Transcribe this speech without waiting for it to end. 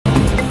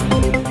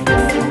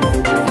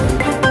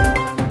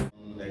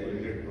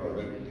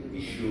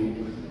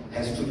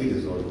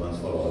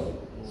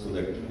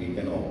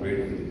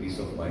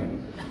of mind.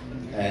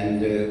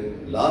 And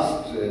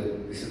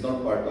this is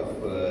not part of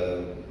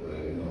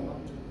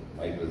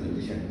my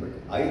presentation,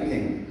 but I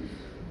think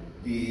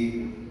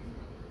the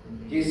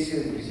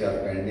cases which are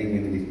pending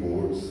in the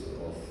courts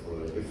of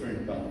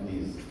different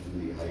companies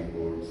in the high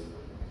courts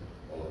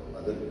or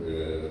other,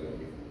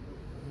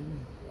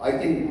 I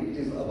think it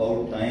is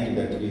about time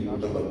that we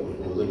put up a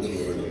proposal to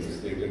our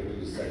legislator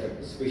to set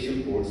up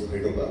special courts,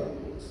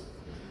 hydrocarbon courts,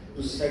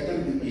 to settle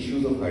the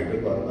issues of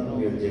hydrocarbon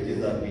where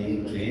judges are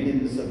being trained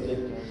in the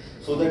subject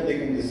so that they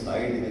can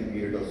decide in a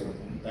period of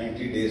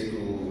 90 days to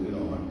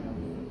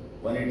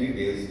 180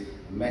 days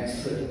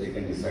max. They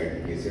can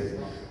decide the cases.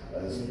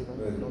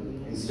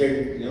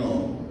 Instead,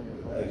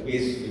 a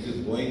case which is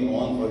going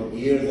on for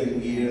years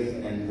and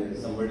years, and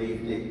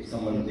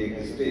someone take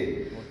a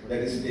stay,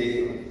 that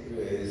stay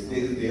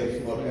stays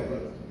there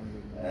forever.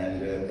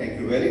 And thank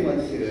you very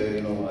much.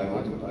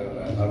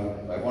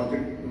 I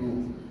wanted to.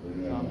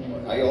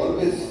 I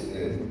always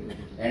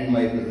end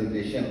my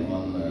presentation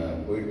on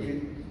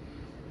poetry,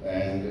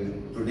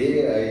 and today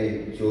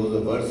I chose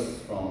a verse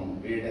from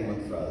great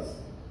Ahmad Fraz,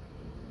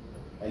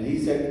 and he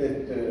said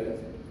that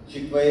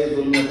शिकवाए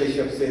ज़ुल्मत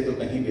शब से तो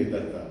कहीं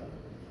बेहतर था,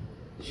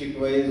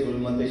 शिकवाए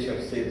ज़ुल्मत शब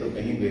से तो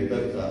कहीं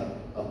बेहतर था,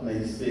 अपने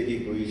हिस्से की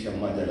कोई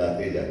शम्मा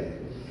जलाते जाते।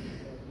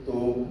 तो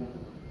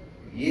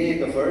ये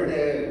एक एफर्ट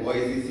है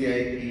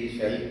OICI की,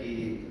 शेल की,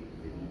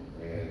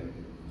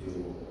 जो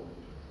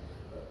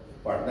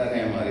पार्टनर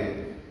हैं हमारे,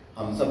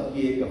 हम सब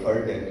की एक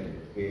एफर्ट है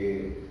कि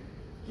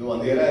जो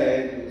अंधेरा है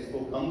उसको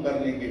कम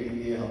करने के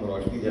लिए हम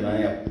रोशनी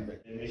जलाएं अपनी।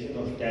 Generation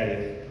of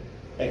tariff.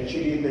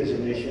 Actually, the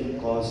generation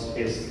cost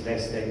is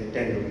less than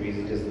 10 rupees.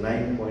 It is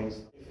 9 points.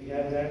 If we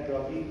have that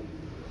properly,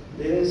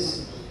 there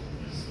is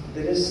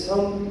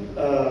some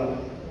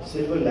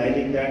silver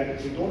lining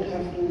that we don't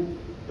have to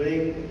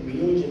bring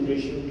new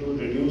generation to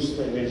reduce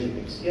the energy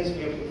mix. Yes,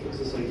 we have to fix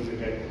the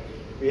circuit.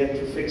 We have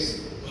to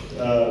fix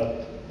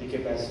the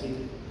capacity.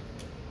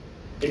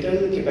 In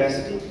terms of the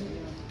capacity,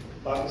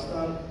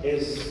 Pakistan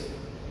is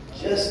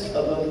just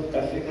above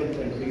African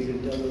countries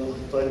in terms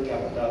of per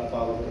capita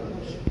power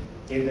consumption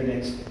in the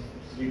next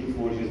 3 to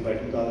 4 years by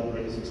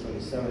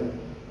 2026-27.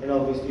 And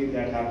obviously if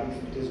that happens,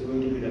 it is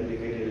going to be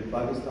replicated in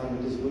Pakistan.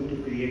 It is going to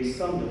create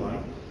some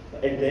demand.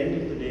 But at the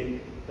end of the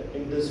day, the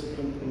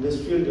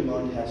industrial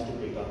demand has to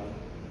pick up.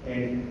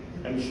 And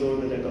I'm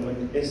sure that the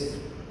government is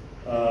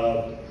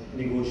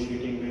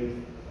negotiating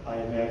with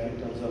IMF in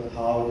terms of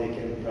how they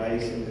can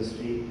price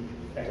industry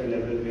at a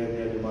level where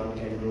their demand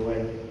can grow.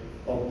 And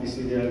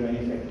obviously there are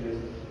many factors.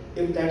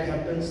 If that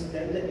happens,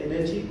 then the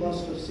energy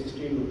cost of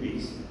 16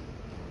 rupees,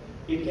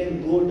 it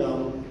can go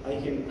down. I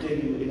can tell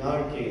you, in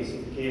our case,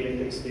 in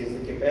KLFX case,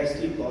 the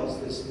capacity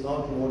cost is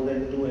not more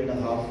than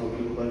 2.5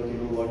 rupees per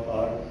kilowatt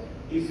hour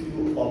if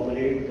you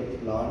operate the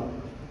plant,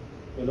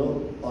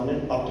 on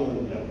an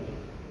optimum level.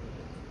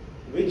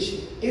 Which,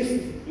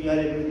 if we are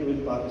able to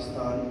with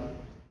Pakistan,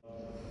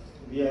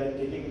 we are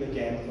kicking the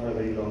can for a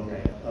very long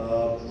time.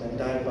 The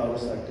entire power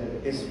sector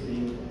is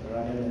being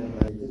run and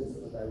managed,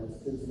 but I would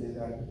still say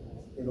that,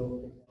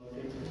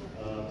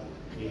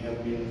 we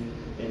have been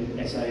in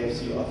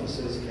SIFC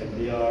offices and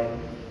they are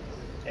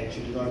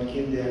actually not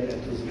keen, they are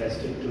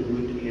enthusiastic to do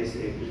it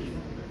ASAP.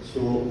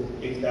 So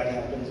if that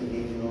happens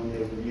again,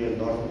 there will be a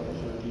lot of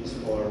opportunities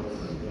for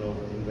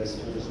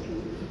investors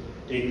to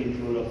take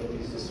control of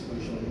these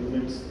distribution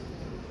units,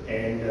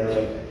 and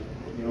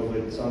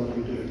with some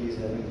utilities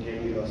having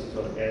daily losses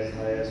of as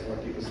high as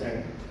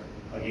 40%,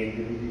 again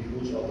there will be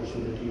huge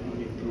opportunity to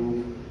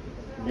improve,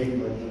 make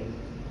money,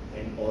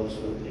 and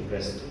also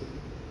invest.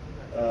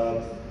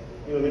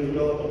 When we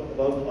talk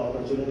about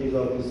opportunities,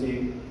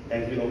 obviously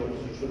every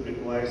opportunity should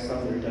require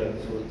some return.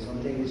 So it's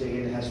something which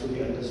again has to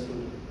be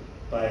understood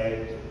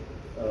by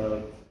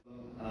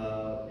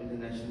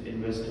international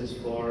investors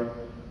for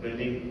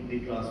building the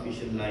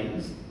transmission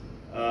lines.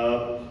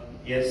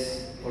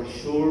 Yes, for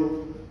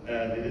sure,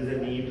 there is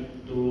a need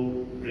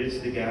to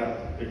bridge the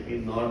gap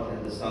between north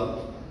and the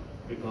south,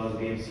 because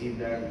we have seen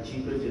that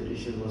cheaper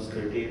generation was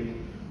curtailed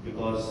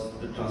because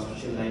the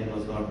transmission line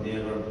was not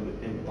there, or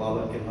the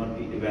power cannot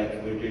be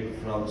evacuated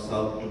from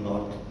south to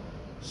north.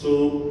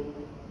 So,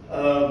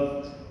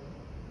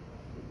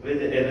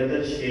 with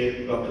another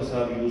shade, Dr.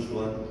 Saab used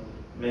one,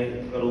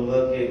 मैं करूँगा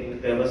कि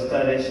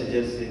व्यवस्था रहे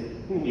शजर से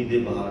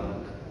उम्मीदें बाहर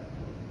रख.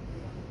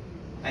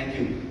 Thank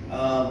you.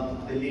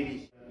 The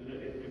lady,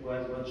 it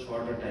requires much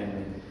shorter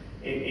timeline.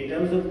 In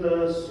terms of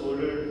the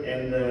solar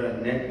and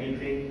the net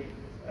metering,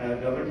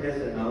 government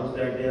has announced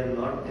that they are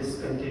not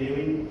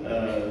discontinuing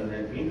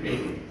net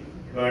metering,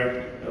 but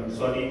I'm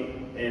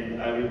sorry,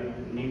 and I will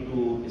need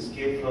to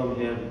escape from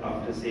here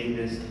after saying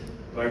this,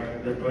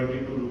 but the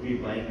 22 rupee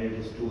buying rate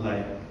is too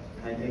high.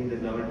 I think the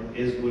government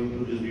is going to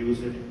reduce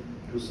it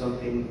to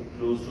something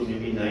close to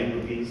maybe 9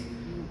 rupees.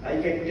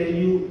 I can tell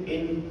you,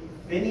 in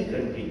many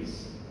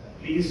countries,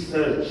 please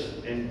search,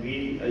 and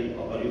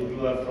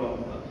you are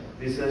from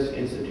research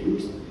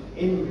institutes,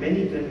 in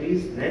many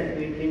countries net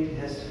metering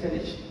has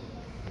finished.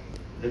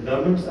 The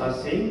governments are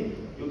saying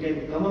you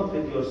can come up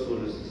with your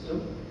solar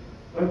system,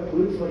 but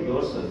do it for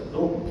yourself.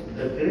 No,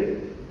 the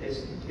grid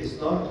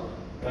It's not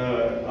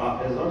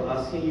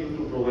asking you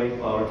to provide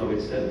power to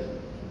itself.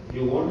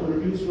 You want to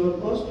reduce your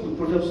cost, you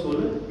put up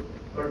solar,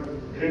 but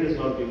grid is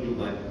not going to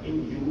buy.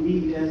 In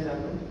UAE it has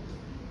happened.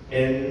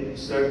 In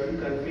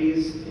certain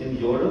countries in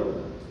Europe,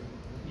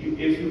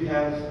 if you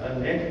have a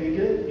net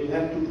meter, you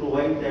have to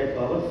provide that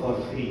power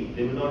for free.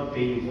 They will not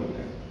pay you for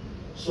that.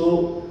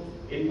 So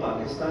in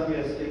Pakistan, we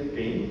are still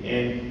paying,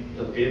 and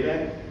the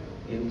payback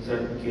in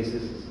certain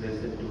cases is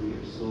less than 2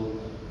 years. So,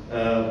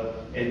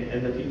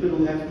 and the people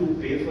who have to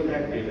pay for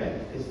that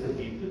payback is the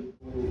people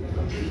who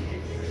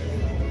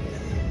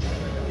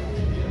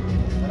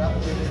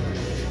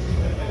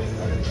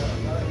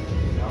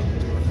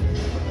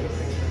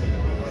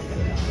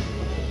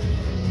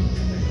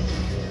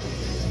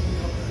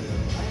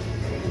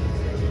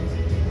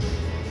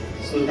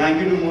So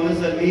thank you to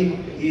Monas Ali.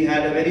 He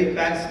had a very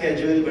packed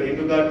schedule, but he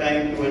took our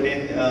time to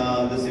attend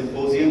the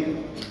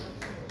symposium.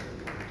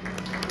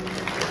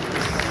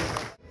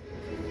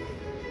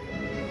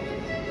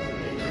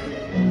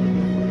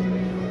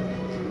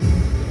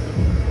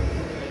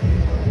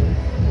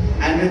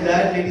 And with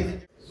that, ladies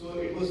and gentlemen, so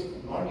it was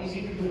not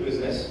easy to do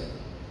business.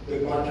 The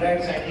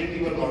contracts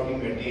scientifically were not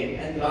being maintained,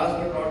 and last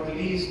but not the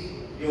least,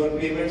 your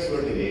payments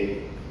were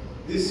delayed.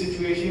 This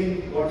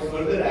situation got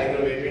further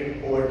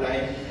aggravated over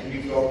time, and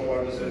we've talked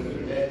about the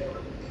circular debt.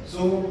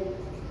 So,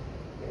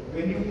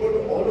 when you put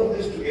all of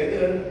this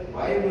together,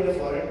 why would a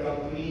foreign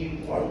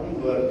company want to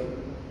work?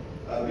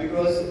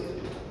 Because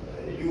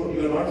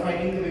you are not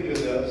finding the big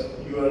reserves,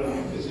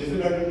 it's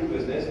difficult to do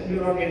business, and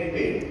you are not getting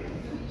paid.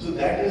 So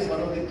that is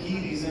one of the key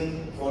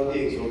reasons for the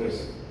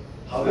exodus.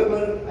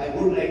 However, I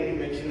would like to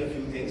mention a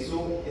few things.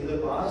 So, in the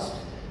past,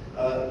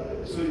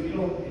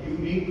 you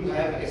need to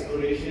have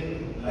exploration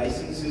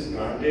licenses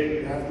granted,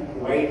 you have to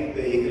provide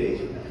the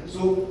acreage.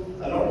 So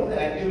a lot of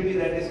the activity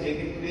that is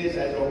taking place,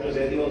 as Dr.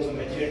 Zaidi also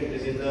mentioned,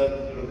 is in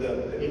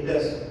the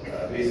Indus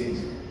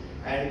basins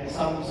and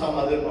some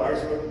other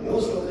parts, but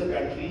most of the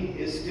country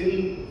is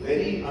still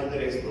very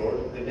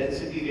underexplored. The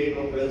density rate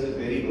of wells is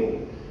very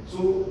low.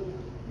 So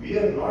we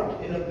are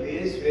not in a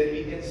place where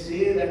we can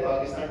say that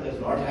Pakistan does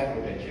not have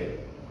potential.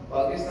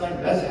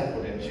 Pakistan does have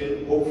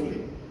potential,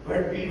 hopefully,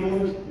 but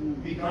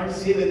we can't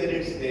say whether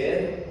it's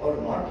there or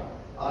not.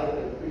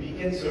 We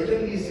can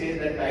certainly say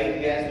that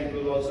tight gas, which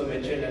was also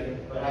mentioned,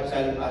 and perhaps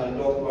I'll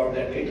talk about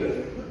that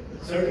later.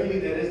 Certainly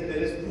there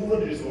is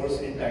proven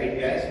resource in tight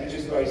gas, which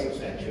is quite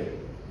substantial.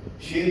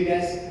 Shale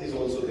gas is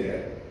also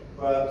there.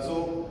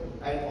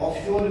 And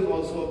offshore is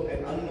also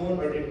an unknown,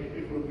 but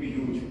it would be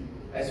huge.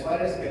 As far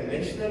as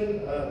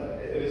conventional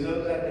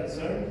reserves are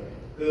concerned,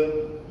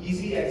 the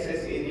easy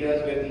access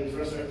areas where the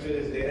infrastructure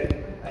is there,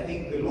 I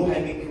think the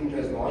low-hanging fruit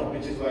has gone,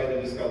 which is why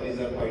the discoveries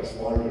are quite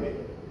small today.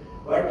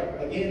 But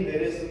again, there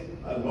is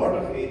a lot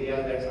of area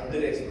that's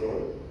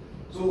underexplored.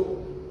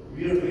 So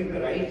we are doing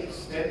the right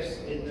steps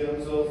in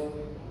terms of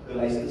the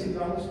licensing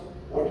rounds.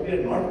 What we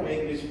are not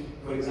doing, which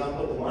for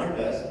example Oman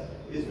does,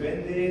 is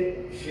when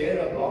they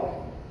share a block,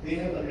 they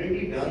have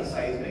already done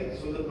seismic,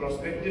 so the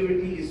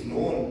prospectivity is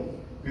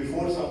known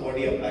before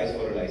somebody applies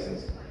for a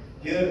license.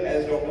 Here,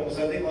 as Dr.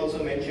 Musaddiq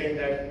also mentioned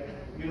that,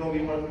 we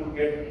want to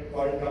get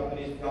foreign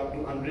companies to come to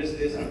unrisk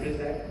this, unrisk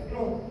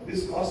that.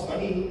 This costs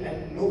money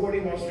and nobody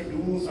wants to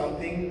do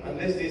something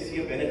unless they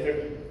see a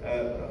benefit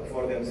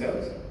for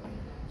themselves.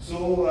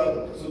 So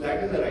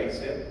that is the right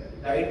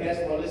step. Tight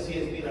gas policy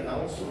has been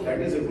announced, so that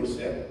is a good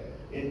step.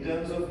 In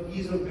terms of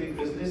ease of doing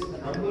business, a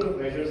number of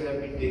measures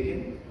have been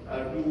taken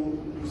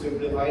to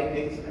simplify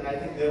things, and I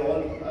think they're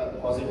all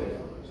positive.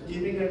 So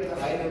keeping it at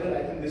a high level,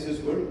 I think this is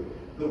good.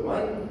 The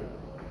one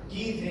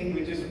key thing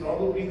which is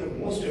probably the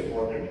most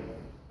important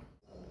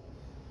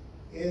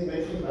is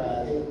mentioned by,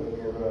 I think,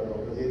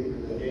 Dr. Zaid's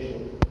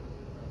presentation,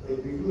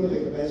 that we do have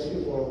a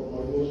capacity for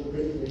almost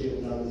 20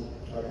 million tons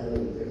per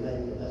annum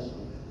refining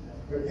capacity.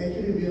 But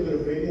actually we are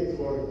operating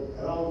for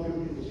around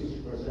 50 to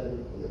 60%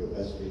 of the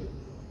capacity.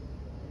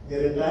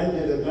 There are times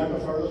there is a lack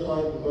of fertile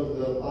soil because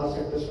the power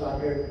sector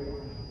started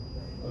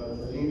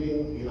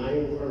leaving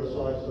behind fertile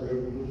soil, so there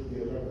used to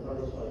be a lot of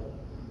fertile soil.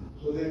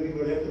 So then we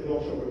would have to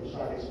go somewhere to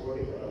start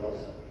exporting fertile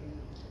soil.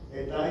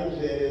 At times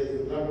there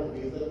is a lot of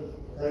diesel,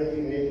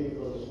 currently mainly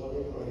because of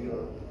smoking from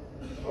Europe.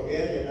 So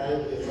again, at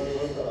times there is not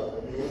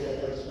enough we don't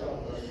have that stuff.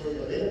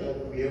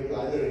 We have to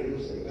either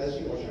reduce the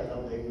capacity or shut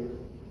down the unit.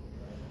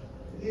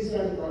 These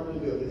are the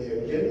problems we have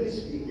here. Generally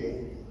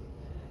speaking,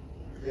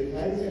 the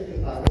refining sector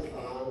in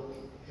Pakistan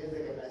has the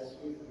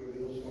capacity to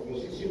produce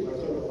almost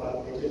 60% of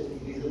our HSD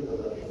diesel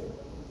production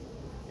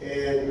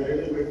and a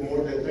little bit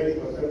more than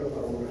 30% of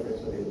our motor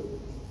gasoline.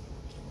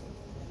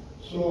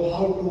 So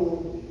how to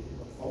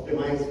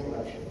optimize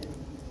production?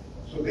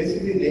 So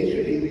basically,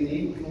 naturally, we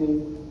need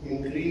to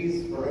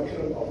increase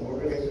production of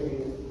motor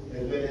gasoline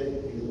as well as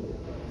diesel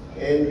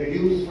and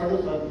reduce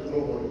fertile soil which is no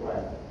more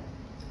required.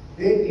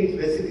 Then it's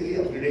basically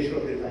upgradation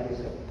of the refining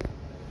sector.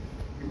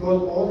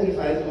 Because all the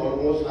refineries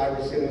almost are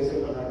the same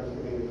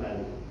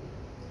refinery.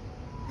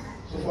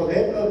 So for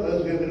that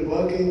purpose, we have been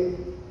working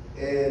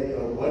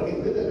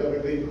with the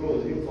government very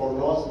closely for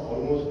last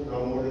almost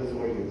now more than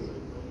 4 years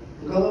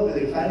to come up with a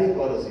refining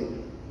policy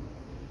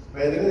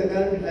Whether the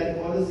current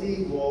refining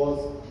policy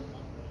was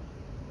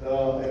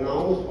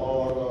announced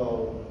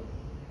or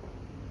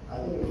I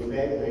think it was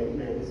back in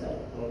 1997,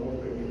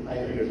 almost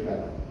 25 years back.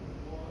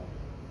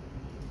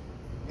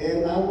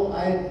 And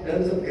I had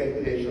done some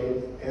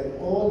calculations, and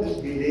all this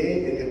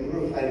delay in the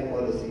crude refining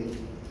policy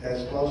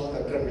has cost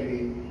the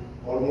country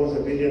almost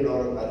 $1 billion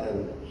per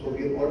annum. So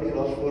we have already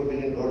lost $4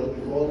 billion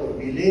because of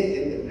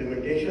delay in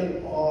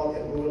implementation or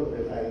approval of the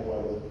refining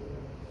policy.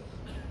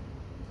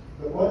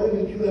 The policy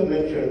which you have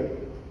mentioned,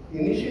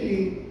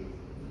 initially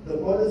the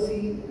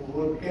policy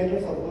would cater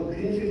for both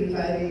greenfield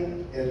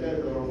refining as well as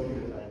brownfield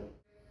refining.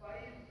 5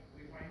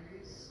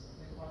 refineries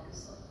in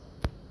Pakistan.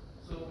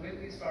 So when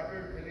we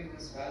started having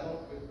this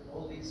dialogue with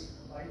all these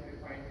 5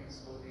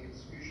 refineries for the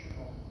execution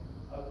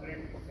of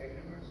upgrade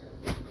agreements and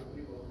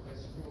recovery of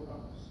best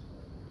programs.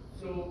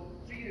 So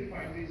 3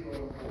 refineries were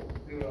on board,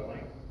 they were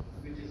aligned,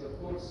 which is of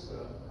course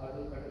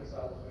Adil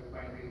South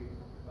refinery,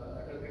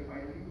 Atal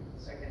refinery,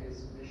 second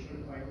is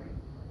National refinery,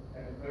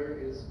 and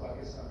third is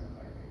Pakistan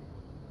refinery.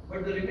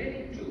 But the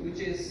remaining 2, which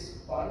is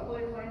Parco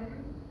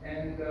refinery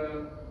and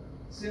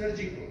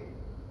Synergy Group,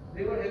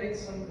 they were having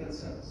some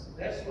concerns.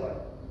 That's why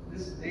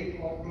this date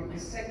of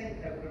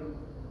 22nd April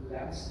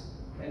lapsed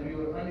and we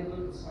were unable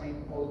to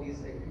sign all these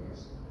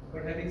agreements.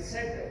 But having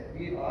said that,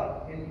 we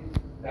are in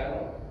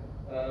dialogue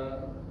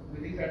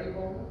with the federal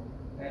government,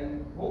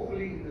 and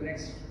hopefully in the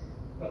next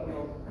couple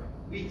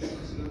of weeks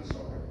this will be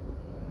sorted.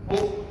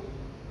 Hopefully.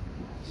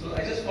 So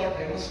I just thought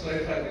I must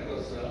clarify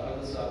because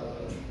others have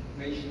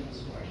mentioned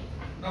this point.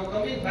 Now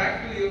coming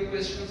back to your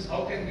questions,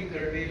 how can we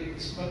curtail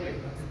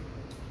smuggling?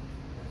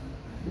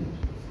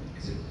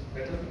 Is it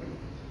better?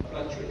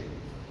 Fluctuating?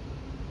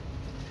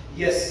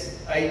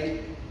 Yes, I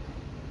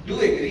do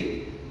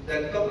agree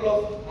that a couple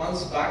of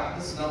months back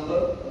this number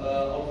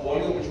of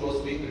volume which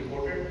was being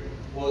reported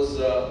was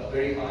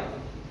very high.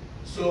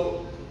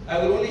 So I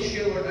will only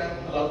share what I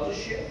am allowed to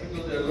share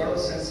because there are a lot of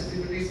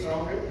sensitivities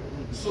around it.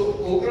 So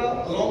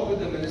OGRA, along with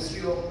the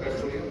Ministry of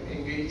Petroleum,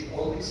 engaged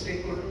all these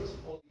stakeholders,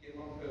 all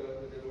came up with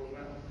a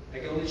roadmap. I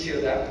can only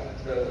share that,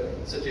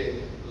 such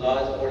a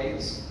large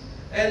audience.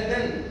 And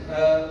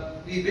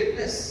then we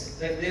witnessed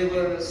that there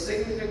were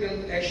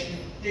significant action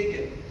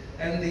taken,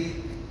 and the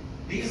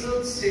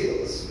diesel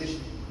sales, which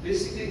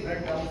basically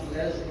went down to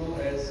as low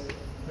as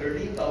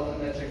 13,000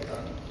 metric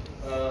ton,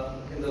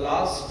 in the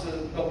last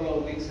couple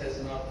of weeks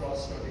has now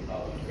crossed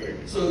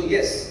 20,000. So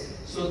yes,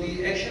 so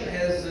the action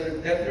has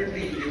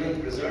definitely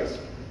given results.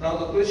 Now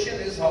the question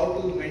is how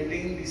to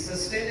maintain the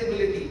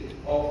sustainability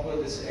of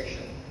this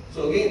action.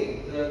 So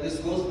again, this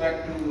goes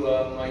back to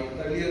my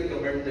earlier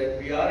comment that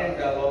we are in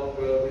dialogue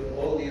with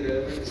all the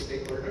relevant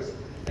stakeholders,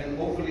 and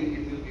hopefully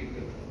it will be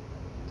good.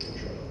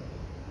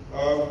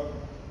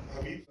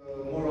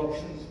 More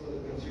options for the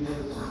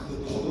consumers.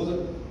 So those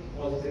are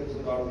positives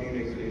about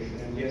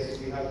deregulation. And yes,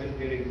 we have been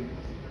hearing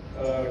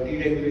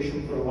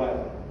deregulation for a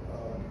while,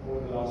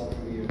 over the last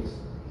few years.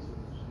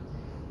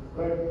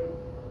 But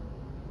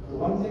the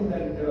one thing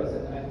that it does,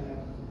 and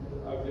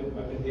I've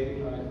been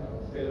hearing my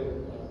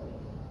fellow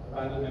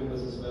panel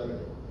members as well,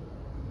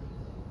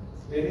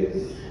 there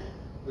is,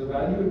 the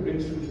value it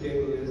brings to the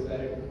table is that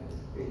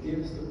it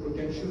gives the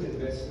potential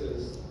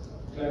investors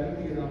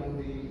clarity around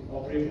the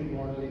operating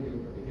model in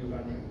your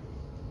country.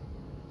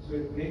 So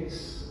it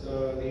makes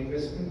the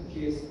investment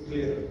case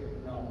clearer.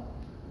 Now,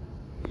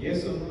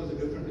 yes or no is a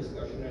different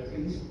discussion. At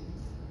least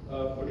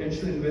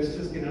potential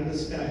investors can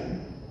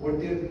understand what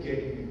they're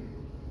getting in.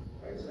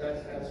 Right? So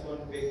that's one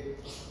big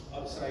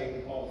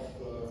upside of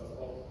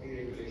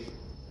deregulation.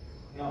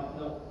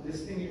 Now,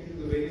 listening into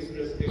the various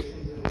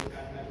presentations and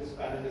this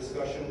panel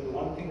discussion, the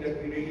one thing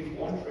that we really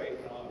want right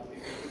now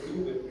to do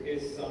with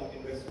is some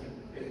investment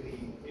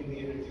in the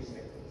energy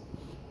sector.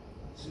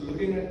 So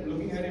looking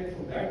at it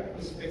from that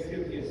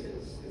perspective, yes,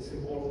 it's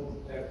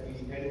important that we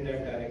head in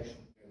that direction.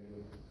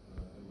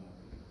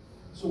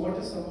 So what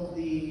are some of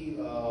the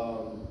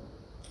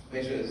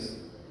measures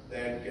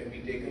that can be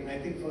taken? I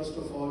think first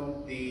of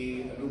all,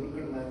 the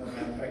lubricant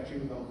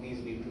manufacturing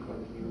companies need to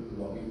continue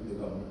to lobby with the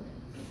government.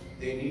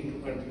 They need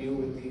to continue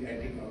with the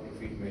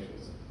anti-counterfeit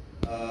measures.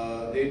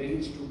 There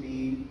needs to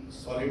be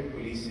solid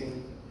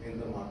policing in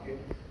the market.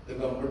 The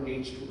government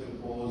needs to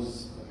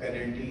impose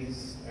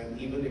penalties and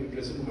even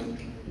imprisonment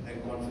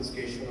and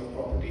confiscation of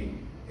property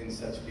in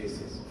such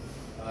cases.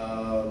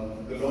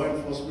 The law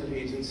enforcement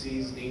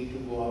agencies need to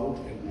go out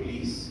and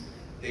police.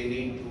 They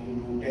need to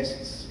do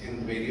tests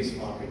in various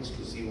markets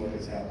to see what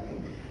is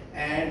happening.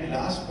 And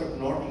last but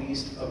not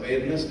least,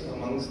 awareness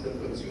amongst the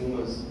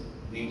consumers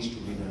needs to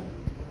be done.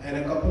 And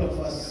a couple of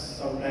us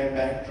some time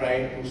back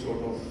tried to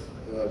sort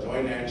of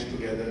join hands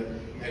together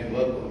and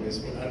work on this,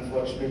 but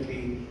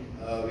unfortunately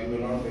we were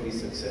not very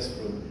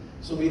successful.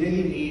 So we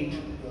really need,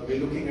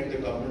 we're looking at the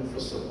government for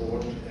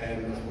support,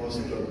 and of course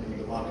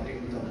the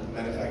marketing,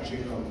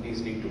 manufacturing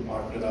companies need to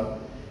partner up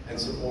and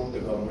support the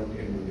government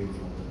in moving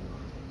forward.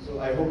 So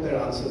I hope that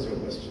answers your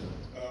question.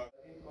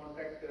 In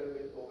contact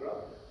with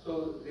OGRA,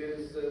 so there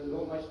is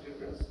no much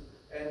difference.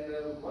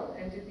 and one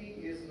entity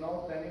is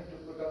now planning to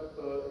put up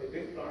a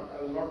big plant.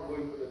 I will not go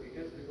into the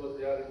details because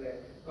they are in a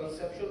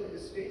conceptual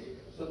stage.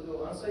 So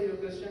to answer your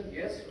question,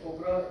 yes,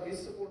 OGRA is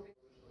supporting.